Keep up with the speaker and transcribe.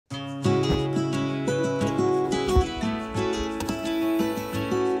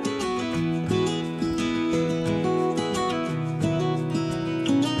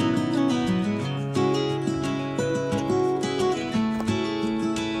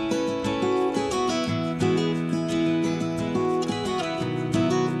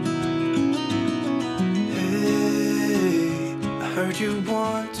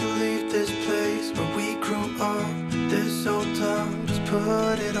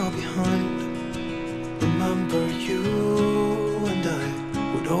all behind. Remember you and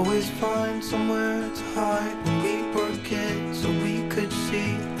I would always find somewhere to hide when we were kids, so we could see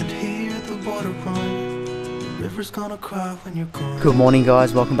and hear the water run. The river's gonna cry when you're gone. Good morning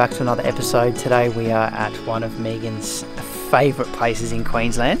guys, welcome back to another episode. Today we are at one of Megan's favourite places in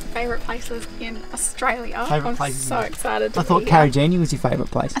Queensland. Favourite places in Australia. Favourite I'm places so excited to I thought be here. Carigini was your favourite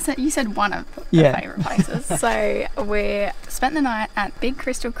place. You said one of the Yeah. favourite places. So we spent the night at Big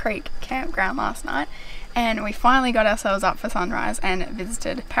Crystal Creek campground last night, and we finally got ourselves up for sunrise and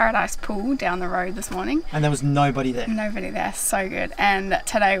visited Paradise Pool down the road this morning. And there was nobody there. Nobody there, so good. And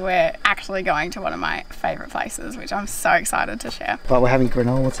today we're actually going to one of my favourite places, which I'm so excited to share. But we're having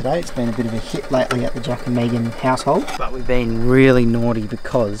granola today. It's been a bit of a hit lately at the Jack and Megan household. But we've been really naughty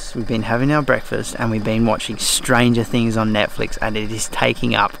because we've been having our breakfast and we've been watching Stranger Things on Netflix, and it is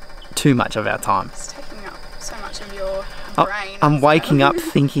taking up too much of our time. It's taking up so much of your brain. I'm waking up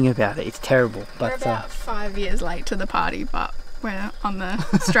thinking about it. It's terrible. We're But about 5 years late to the party, but we're on the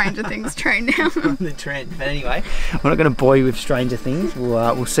Stranger Things train now. on the trend. But anyway, we're not going to bore you with Stranger Things.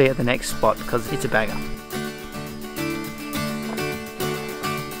 We'll see you at the next spot because it's a banger.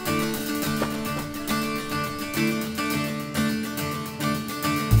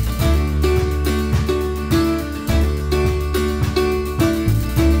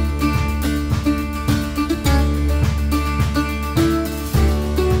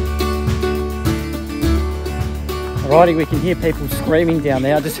 Alrighty, we can hear people screaming down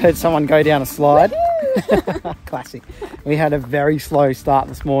there. I just heard someone go down a slide. Classic. We had a very slow start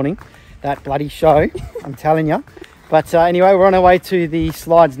this morning. That bloody show, I'm telling you. But anyway, we're on our way to the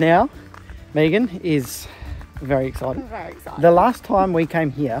slides now. Megan is very excited. I'm very excited. The last time we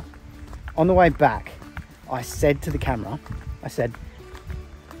came here, on the way back, I said to the camera, I said,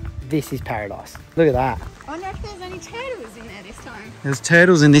 this is paradise. Look at that. I wonder if there's any turtles in there this time. There's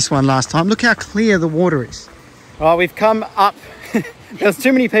turtles in this one last time. Look how clear the water is. All right, we've come up. There was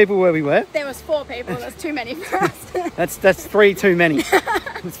too many people where we were. There was 4 people, that's too many for us. That's 3 too many.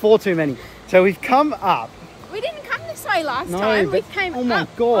 It's 4 too many. So we've come up. We didn't come this way last No, time. We but- came oh my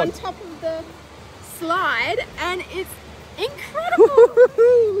up God. on top of the slide, and it's incredible.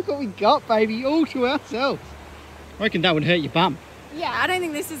 Look what we got, baby, all to ourselves. I reckon that would hurt your bum. Yeah, I don't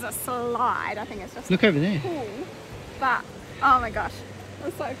think this is a slide. I think it's just Look over there. a pool. But, oh my gosh,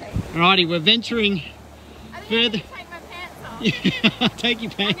 it's so crazy. Alrighty, we're venturing I think further. I'm going to take my pants off. Take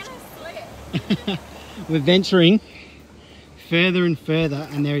your I'm pants. going to slip. We're venturing further and further,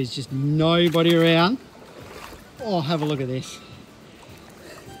 and there is just nobody around. Oh, have a look at this.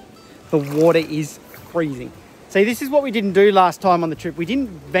 The water is freezing. See, this is what we didn't do last time on the trip. We didn't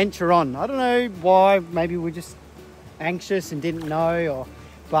venture on. I don't know why. Maybe we're just anxious and didn't know,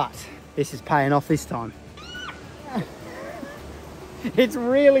 but this is paying off this time. It's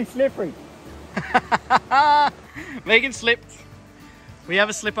really slippery. Megan slipped. We have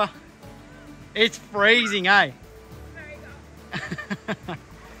a slipper. It's freezing, eh?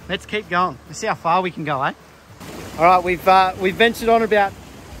 Let's keep going. Let's see how far we can go, eh? All right, we've ventured on about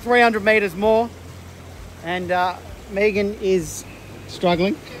 300 meters more, and Megan is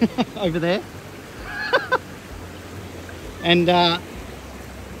struggling over there. And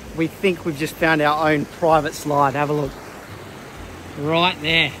we think we've just found our own private slide. Have a look. Right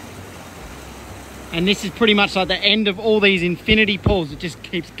there. And this is pretty much like the end of all these infinity pools. It just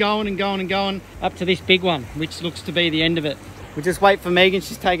keeps going and going and going up to this big one, which looks to be the end of it. We'll just wait for Megan.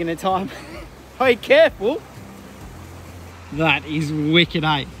 She's taking her time. Be careful. That is wicked,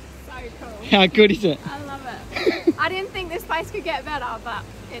 eh? So cool. How good is it? I love it. I didn't think this place could get better, but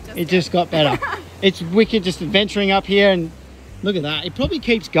it just got better. It's wicked just adventuring up here, and look at that. It probably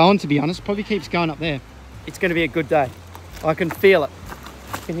keeps going, to be honest. Probably keeps going up there. It's going to be a good day. I can feel it.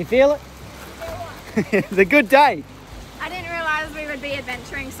 Can you feel it? It's a good day. I didn't realise we would be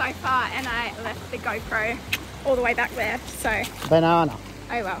adventuring so far, and I left the GoPro all the way back there, so Banana.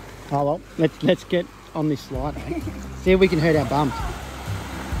 oh well. Oh well, let's get on this slide, eh? See if we can hurt our bums.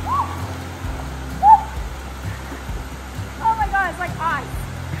 Oh my god, it's like ice.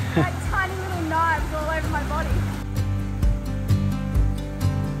 Like tiny little knives all over my body.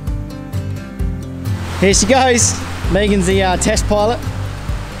 Here she goes. Megan's the test pilot.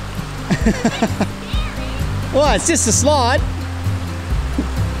 Well, it's just a slide.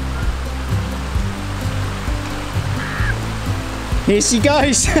 Here she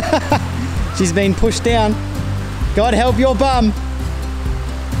goes. She's been pushed down. God help your bum.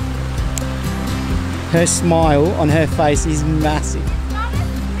 Her smile on her face is massive. It's not as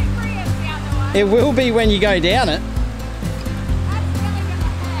slippery as the other one. It will be when you go down it. That's really gonna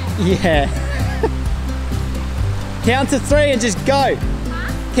hurt. Yeah. Count to 3 and just go.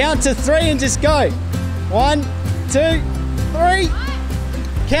 Huh? Count to 3 and just go. 1, 2, 3.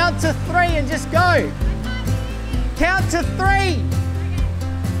 Count to 3 and just go. Count to 3.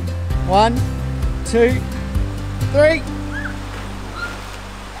 1, 2, 3.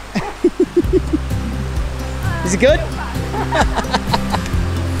 Is it good?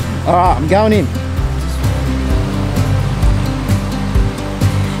 All right, I'm going in.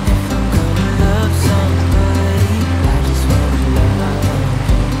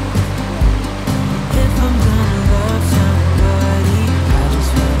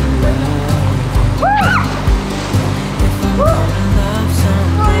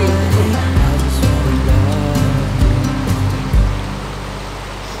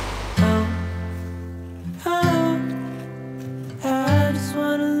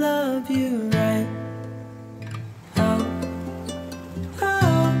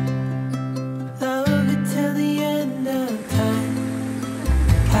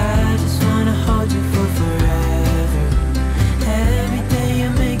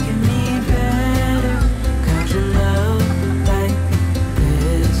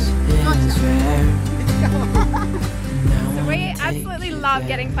 Love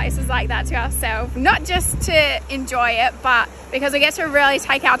getting places like that to ourselves, not just to enjoy it, but because we get to really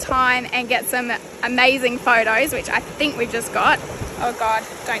take our time and get some amazing photos, which I think we've just got. Oh God,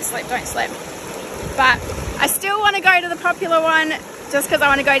 don't slip, don't slip. But I still want to go to the popular one just because I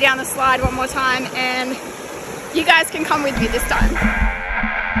want to go down the slide one more time, and you guys can come with me this time.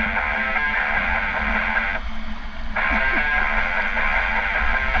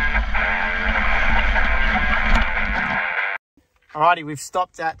 Alrighty, we've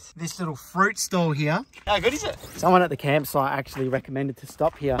stopped at this little fruit stall here. How good is it? Someone at the campsite actually recommended to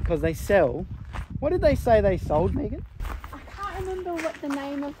stop here because they sell, what did they say they sold, Megan? I can't remember what the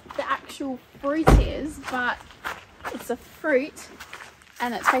name of the actual fruit is, but it's a fruit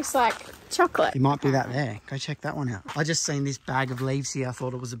and it tastes like chocolate. It might be that there. Go check that one out. I just seen this bag of leaves here. I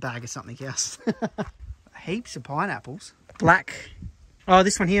thought it was a bag of something else. Heaps of pineapples. Black. Oh,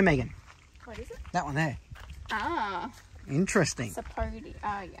 this one here, Megan. What is it? That one there. Ah. Interesting. Sapodi.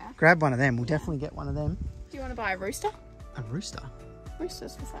 Oh, yeah. Grab one of them. We'll definitely get one of them. Do you want to buy a rooster? A rooster?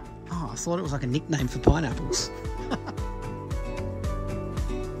 Roosters for sale. Oh, I thought it was like a nickname for pineapples.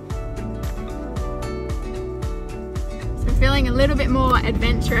 So we're feeling a little bit more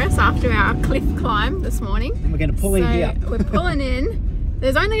adventurous after our cliff climb this morning. And we're going to pull in here. We're pulling in.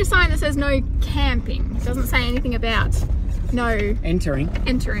 There's only a sign that says no camping. It doesn't say anything about no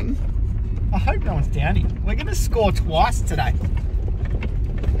entering. I hope no one's down here. We're going to score twice today.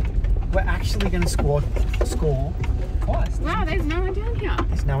 We're actually going to score twice. Wow, there's no one down here.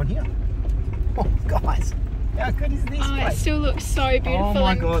 There's no one here. Oh, guys, how good is this place? It still looks so beautiful. Oh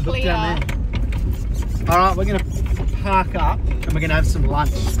my God, clear. look down there. All right, we're going to park up and we're going to have some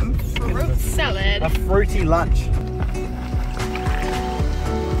lunch. Some fruit salad. A fruity lunch.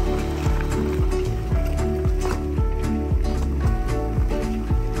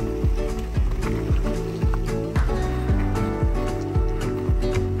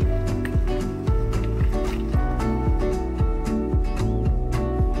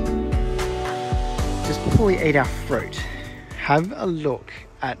 Before we eat our fruit, have a look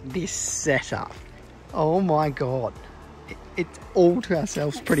at this setup. Oh my God, it's all to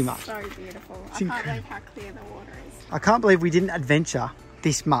ourselves pretty much. So beautiful. I can't believe how clear the water is. I can't believe we didn't adventure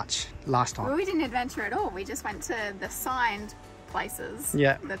this much last time. Well, we didn't adventure at all. We just went to the signed places,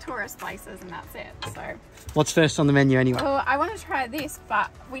 yeah, the tourist places, and that's it. So what's first on the menu anyway? Well, I want to try this,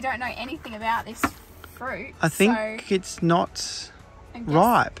 but we don't know anything about this fruit. I think it's not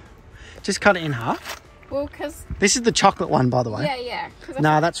ripe. Just cut it in half. Well, because... This is the chocolate one, by the way. Yeah, yeah.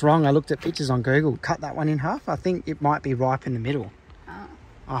 No, that's wrong. I looked at pictures on Google. Cut that one in half. I think it might be ripe in the middle. Oh.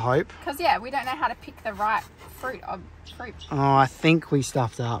 I hope. Because, yeah, we don't know how to pick the right fruit. Oh, I think we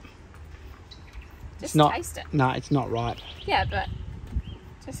stuffed up. Just taste it. No, it's not ripe. Yeah, but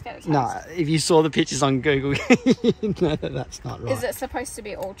just get a taste. No, if you saw the pictures on Google, you know that that's not right. Is it supposed to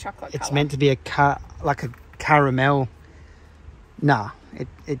be all chocolate It's colour? meant to be like a caramel. Nah,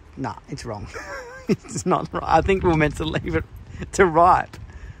 it's wrong. It's not right. I think we're meant to leave it to ripe.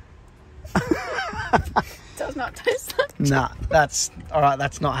 Does not taste like Nah, that's all right.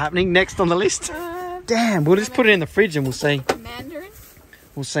 That's not happening. Next on the list. Damn, we'll just put it in the fridge and we'll see. Mandarin.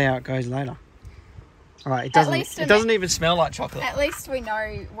 We'll see how it goes later. All right, it doesn't even smell like chocolate. At least we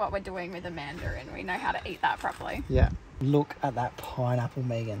know what we're doing with the mandarin. We know how to eat that properly. Yeah. Look at that pineapple,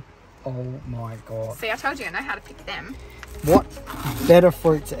 Megan. Oh my God. See, I told you I know how to pick them. What better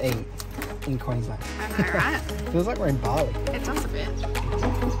fruit to eat in Queensland? I know, right? Feels like we're in Bali. It does a bit.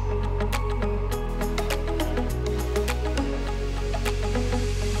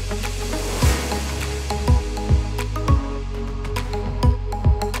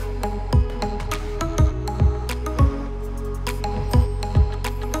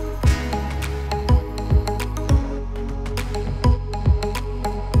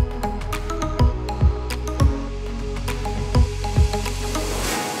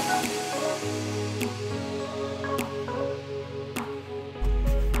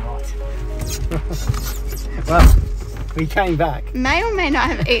 Well, we came back. May or may not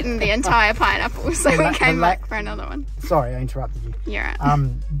have eaten the entire pineapple, so we came back for another one. Sorry, I interrupted you. You're right.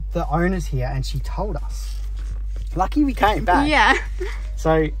 The owner's here and she told us. Lucky we came back. Yeah.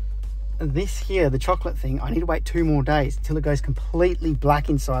 So this here, the chocolate thing, I need to wait 2 more days till it goes completely black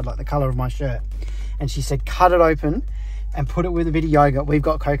inside, like the colour of my shirt. And she said, cut it open and put it with a bit of yogurt. We've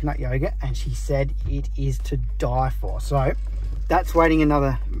got coconut yogurt, and she said it is to die for. So that's waiting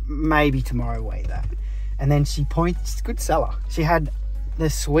another, maybe tomorrow we'll eat that. And then she points, good seller. She had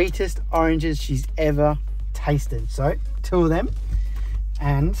the sweetest oranges she's ever tasted. So 2 of them,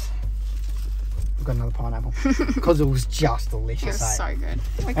 and we've got another pineapple because it was just delicious. It was so good.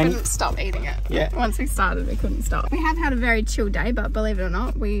 We couldn't stop eating it. Yeah. Once we started, we couldn't stop. We have had a very chill day, but believe it or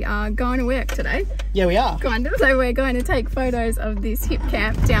not, we are going to work today. Yeah, we are. Kind of. So we're going to take photos of this hip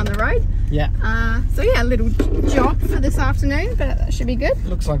camp down the road. Yeah. So yeah, a little job for this afternoon, but that should be good.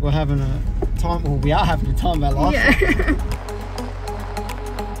 Looks like we're having a time. Well, we are having a time of our life. Yeah.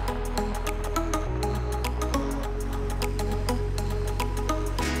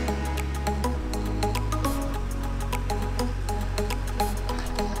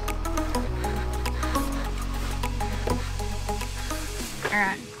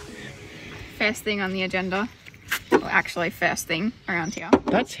 Alright, first thing on the agenda, well actually first thing around here.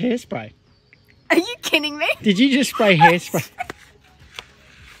 That's hairspray. Are you kidding me? Did you just spray hairspray?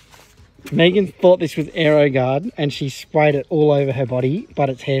 Megan thought this was AeroGuard and she sprayed it all over her body, but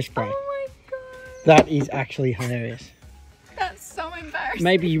it's hairspray. Oh my god. That is actually hilarious. That's so embarrassing.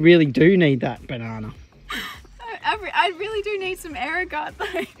 Maybe you really do need that banana. I really do need some AeroGuard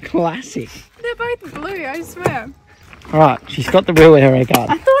though. Classic. They're both blue, I swear. Alright, she's got the real AeroGuard.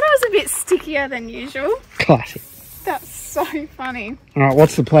 I thought it was a bit stickier than usual. Classic. That's so funny. Alright,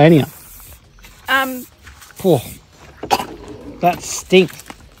 what's the plan here? Oh, that stinks.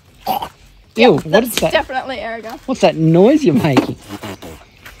 Ew, what is that? Definitely AeroGuard. What's that noise you're making?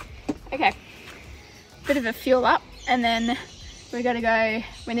 Okay, bit of a fuel up, and then we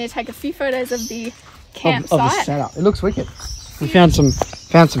need to take a few photos of the campsite. Of the setup. It looks wicked. We found some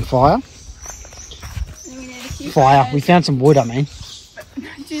fire. And we need a few Fire. photos. We found some wood, I mean.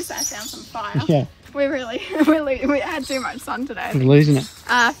 Just I found some fire. Yeah. We had too much sun today. We're losing it.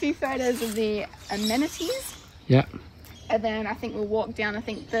 A few photos of the amenities. Yeah. And then I think we'll walk down. I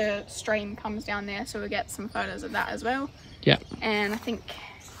think the stream comes down there, so we'll get some photos of that as well. Yeah. And I think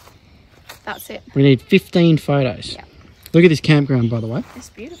that's it. We need 15 photos. Yeah. Look at this campground, by the way. It's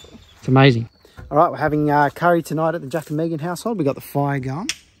beautiful. It's amazing. All right, we're having curry tonight at the Jack and Megan household. We got the fire going.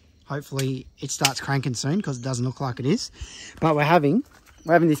 Hopefully it starts cranking soon because it doesn't look like it is. But we're having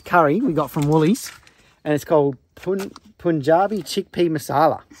this curry we got from Woolies, and it's called Punjabi chickpea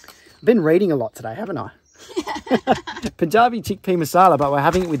masala. I've been reading a lot today, haven't I? Punjabi chickpea masala, but we're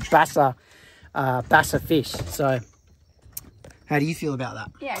having it with bassa fish. So how do you feel about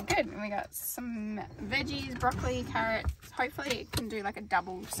that? Yeah, good. And we got some veggies, broccoli, carrot. Hopefully it can do like a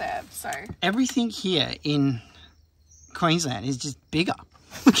double serve. So everything here in Queensland is just bigger.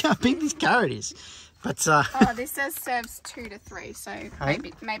 Look how big this carrot is. But this says serves 2 to 3, so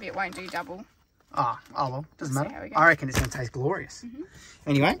maybe it won't do double. Oh well, doesn't Let's see matter. how we go. I reckon it's going to taste glorious.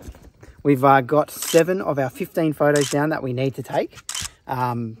 Anyway, we've got 7 of our 15 photos down that we need to take,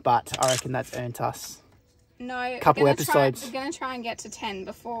 but I reckon that's earned us a couple episodes. We're going to try and get to 10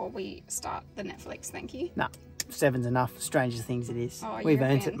 before we start the Netflix, thank you. No, 7's enough. Stranger Things it is. Oh, We've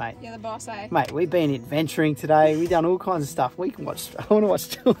earned it, mate. You're the boss, eh? Mate, we've been adventuring today. We've done all kinds of stuff. We can watch. I want to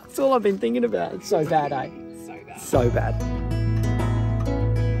watch. That's all I've been thinking about. It's so bad, eh? So bad. So bad.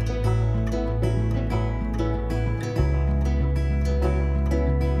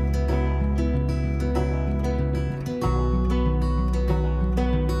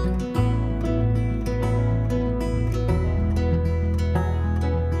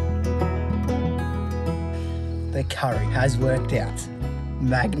 The curry has worked out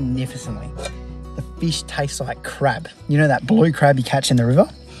magnificently. The fish tastes like crab. You know that blue crab you catch in the river?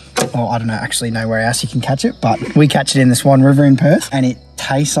 Well, I don't actually know where else you can catch it, but we catch it in the Swan River in Perth, and it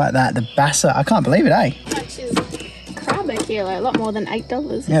tastes like that. The bassa, I can't believe it, eh? How much is crab a kilo? A lot more than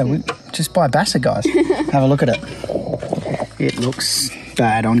 $8. Yeah, we just buy bassa, guys. Have a look at it. It looks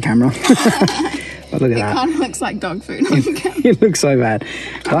bad on camera. But look at that. It kind of looks like dog food on camera. It looks so bad.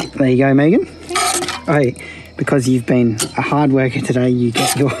 But there you go, Megan. Hey, because you've been a hard worker today, you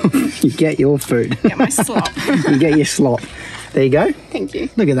get your food. Get my slop. You get your slop. There you go. Thank you.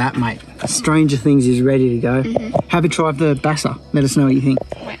 Look at that, mate. Stranger Things is ready to go. Have a try of the bassa. Let us know what you think.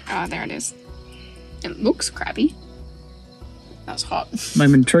 Wait, oh, there it is. It looks crabby. That's hot.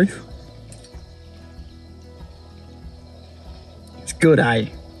 Moment of truth. It's good, eh?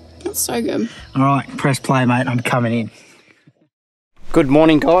 That's so good. All right, press play, mate. I'm coming in. Good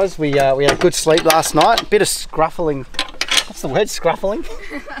morning, guys. We had a good sleep last night. A bit of scruffling. What's the word? Scruffling?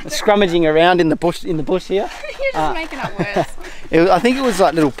 Scrummaging around in the bush here. You're just making up words. I think it was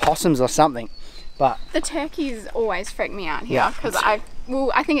like little possums or something. But the turkeys always freak me out here because I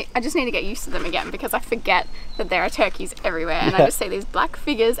think I just need to get used to them again because I forget that there are turkeys everywhere and I just see these black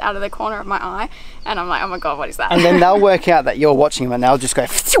figures out of the corner of my eye and I'm like, oh my god, what is that? And then they'll work out that you're watching them and they'll just go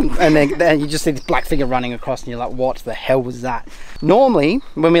and then you just see this black figure running across and you're like, what the hell was that? Normally,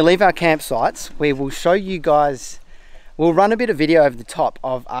 when we leave our campsites, we will show you guys, we'll run a bit of video over the top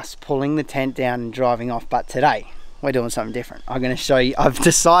of us pulling the tent down and driving off, but today we're doing something different. I'm going to show you. I've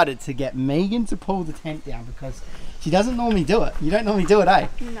decided to get Megan to pull the tent down because she doesn't normally do it. You don't normally do it, eh?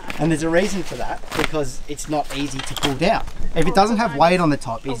 No. And there's a reason for that, because it's not easy to pull down. If it doesn't have weight on the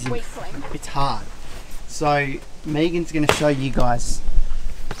top, it's hard. So Megan's going to show you guys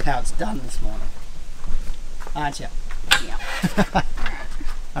how it's done this morning. Aren't you? Yeah.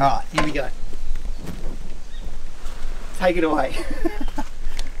 All right, here we go. Take it away.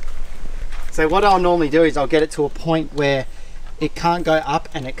 So what I'll normally do is I'll get it to a point where it can't go up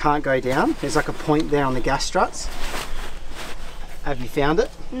and it can't go down. There's like a point there on the gas struts. Have you found it?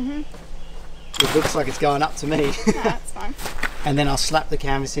 Mm-hmm. It looks like it's going up to me. No, that's fine. And then I'll slap the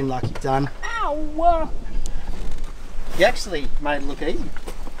canvas in like you've done. Ow! You actually made it look easy.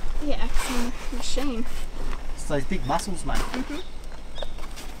 Yeah, it's a machine. It's those big muscles, mate. Mm-hmm.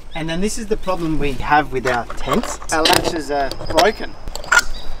 And then this is the problem we have with our tents. Our latches are broken.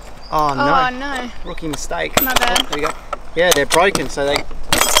 Oh no. Oh no. Rookie mistake. My bad. Oh, there you go. Yeah, they're broken, so they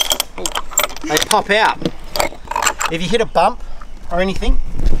pop out. If you hit a bump or anything,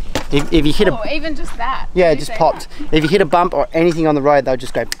 if you hit even just that. Yeah, it just popped. That? If you hit a bump or anything on the road, they'll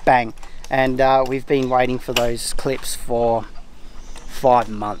just go bang. And we've been waiting for those clips for 5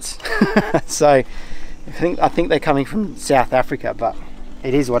 months. So I think they're coming from South Africa, but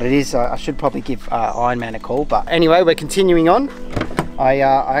it is what it is. I should probably give Iron Man a call. But anyway, we're continuing on. I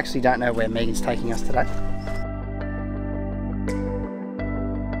actually don't know where Megan's taking us today.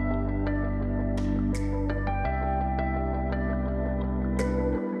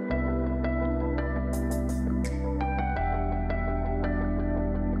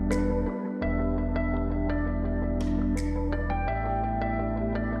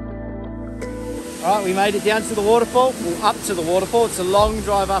 Alright, we made it down to the waterfall, well, up to the waterfall. It's a long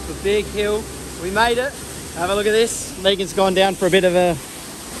drive up a big hill. We made it. Have a look at this. Megan's gone down for a bit of a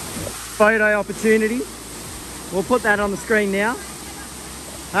photo opportunity. We'll put that on the screen now.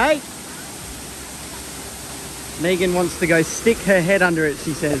 Hey! Megan wants to go stick her head under it,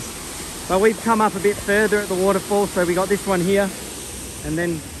 she says. But we've come up a bit further at the waterfall, so we got this one here. And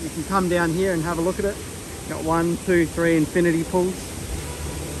then you can come down here and have a look at it. Got 1, 2, 3 infinity pools.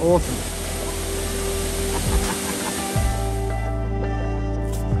 Awesome.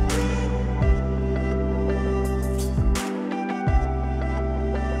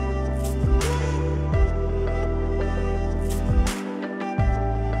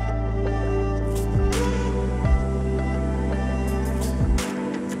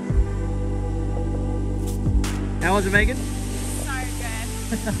 How was it, Megan? So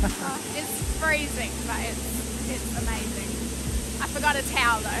good. Oh, it's freezing, but it's amazing. I forgot a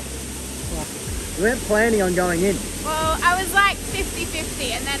towel though. We weren't planning on going in. Well, I was like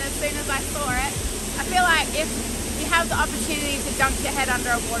 50-50, and then as soon as I saw it, I feel like if you have the opportunity to dunk your head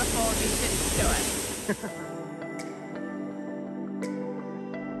under a waterfall, you should do it.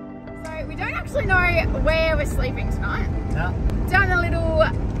 So we don't actually know where we're sleeping tonight. No. Done a little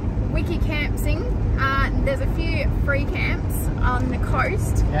wiki campsing. There's a few free camps on the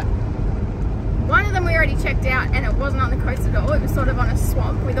coast. Yeah. One of them we already checked out and it wasn't on the coast at all. It was sort of on a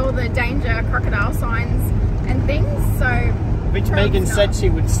swamp with all the danger crocodile signs and things. So which Megan said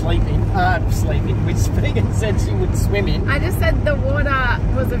she would sleep in. Which Megan said she would swim in. I just said the water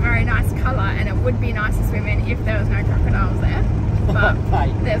was a very nice colour and it would be nice to swim in if there was no crocodiles there. But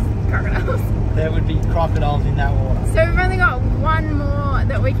there's crocodiles. There would be crocodiles in that water. So we've only got one more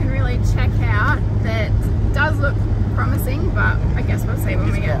that we can really check out that does look promising, but I guess we'll see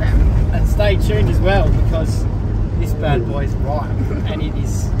when we get there. And stay tuned as well, because this bad boy's right, and it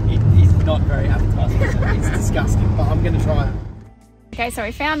is not very appetizing. So it's disgusting, but I'm going to try it. Okay, so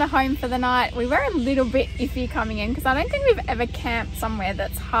we found a home for the night. We were a little bit iffy coming in because I don't think we've ever camped somewhere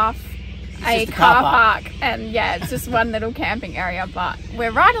that's half a car park, and yeah, it's just one little camping area, but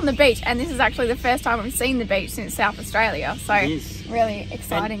we're right on the beach, and this is actually the first time we've seen the beach since South Australia, so really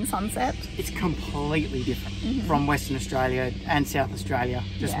exciting sunset. It's completely different from Western Australia and South Australia.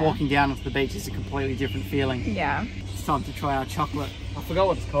 Just walking down onto the beach is a completely different feeling. Yeah. it's time to try our chocolate. I forgot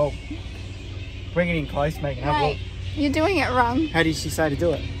what it's called. Bring it in close, Megan. Have a look. Right, you're doing it wrong. How did she say to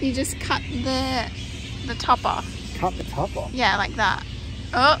do it? You just cut the top off. Cut the top off? Yeah, like that.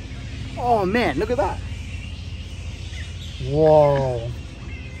 Oh. Oh man, look at that. Whoa.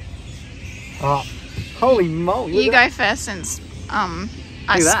 Oh, holy moly. You go first since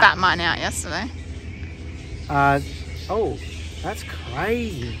I spat mine out yesterday. Oh, that's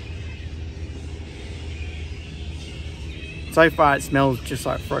crazy. So far it smells just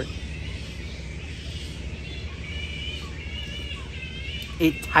like fruit.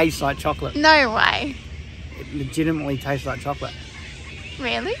 It tastes like chocolate. No way. It legitimately tastes like chocolate.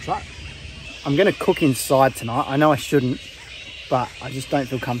 Really? Right. I'm going to cook inside tonight. I know I shouldn't, but I just don't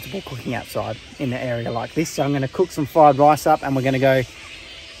feel comfortable cooking outside in an area like this. So I'm going to cook some fried rice up and we're going to go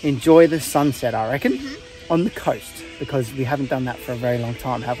enjoy the sunset, I reckon, on the coast, because we haven't done that for a very long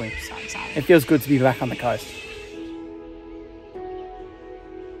time, have we? So excited. It feels good to be back on the coast.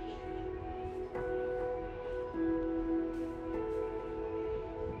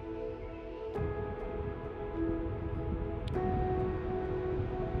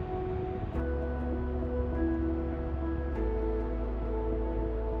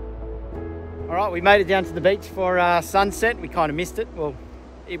 All right, we made it down to the beach for sunset. We kind of missed it. Well,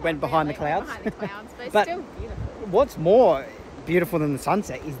 it went behind the clouds. Behind the clouds, but it's But still beautiful. what's more beautiful than the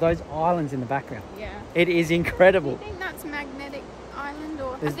sunset is those islands in the background. Yeah. It is Do incredible. you think that's Magnetic Island,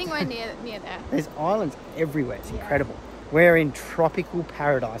 or I There's- think we're near there. There's islands everywhere. It's Yeah. incredible. We're in tropical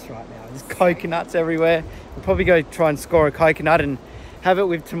paradise right now. There's coconuts everywhere. We'll probably go try and score a coconut and have it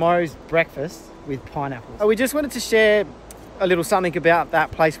with tomorrow's breakfast with pineapples. We just wanted to share a little something about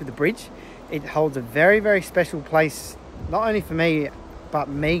that place with the bridge. It holds a very, very special place, not only for me, but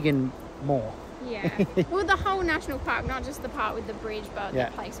Megan more. Yeah. Well, the whole national park, not just the part with the bridge, but Yeah.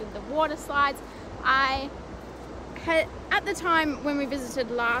 the place with the water slides. I had, at the time when we visited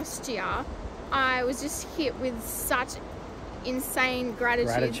last year, I was just hit with such insane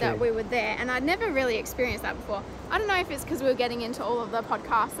gratitude that we were there, and I'd never really experienced that before. I don't know if it's because we were getting into all of the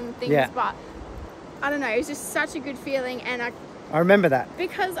podcasts and things, Yeah. but I don't know, it was just such a good feeling. And I remember that.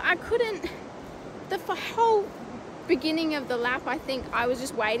 because I couldn't, the whole beginning of the lap, I think I was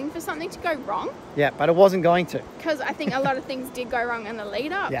just waiting for something to go wrong, Yeah, but it wasn't going to. because I think a lot of things did go wrong in the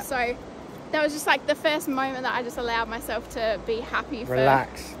lead up. Yeah. So that was just like the first moment that I just allowed myself to be happy for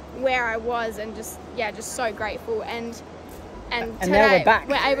Relax. where I was, and just so grateful. And And today now we're back.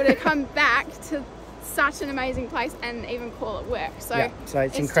 we're able to come back to such an amazing place and even call it work. So, Yeah, so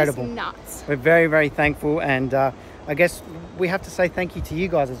it's incredible. just nuts. We're very, very thankful, and I guess we have to say thank you to you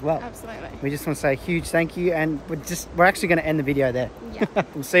guys as well. Absolutely. We just want to say a huge thank you, and we're actually going to end the video there. Yeah.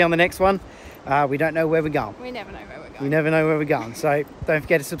 We'll see you on the next one. We don't know where we're going. We never know where we're going. We never know where we're going. So don't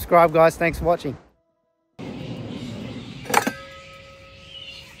forget to subscribe, guys. Thanks for watching.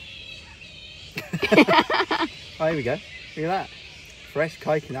 Oh, here we go. Look at that. Fresh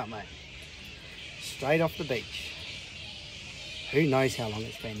coconut, mate. Straight off the beach. Who knows how long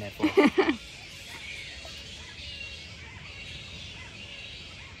it's been there for.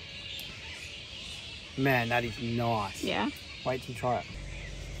 Man, that is nice. Yeah. Wait till you try it.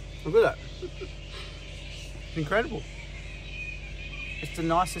 Look at that. It's incredible. It's the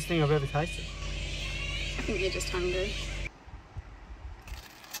nicest thing I've ever tasted. I think you're just hungry.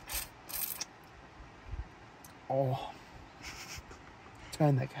 Oh.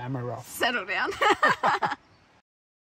 Turn the camera off. Settle down.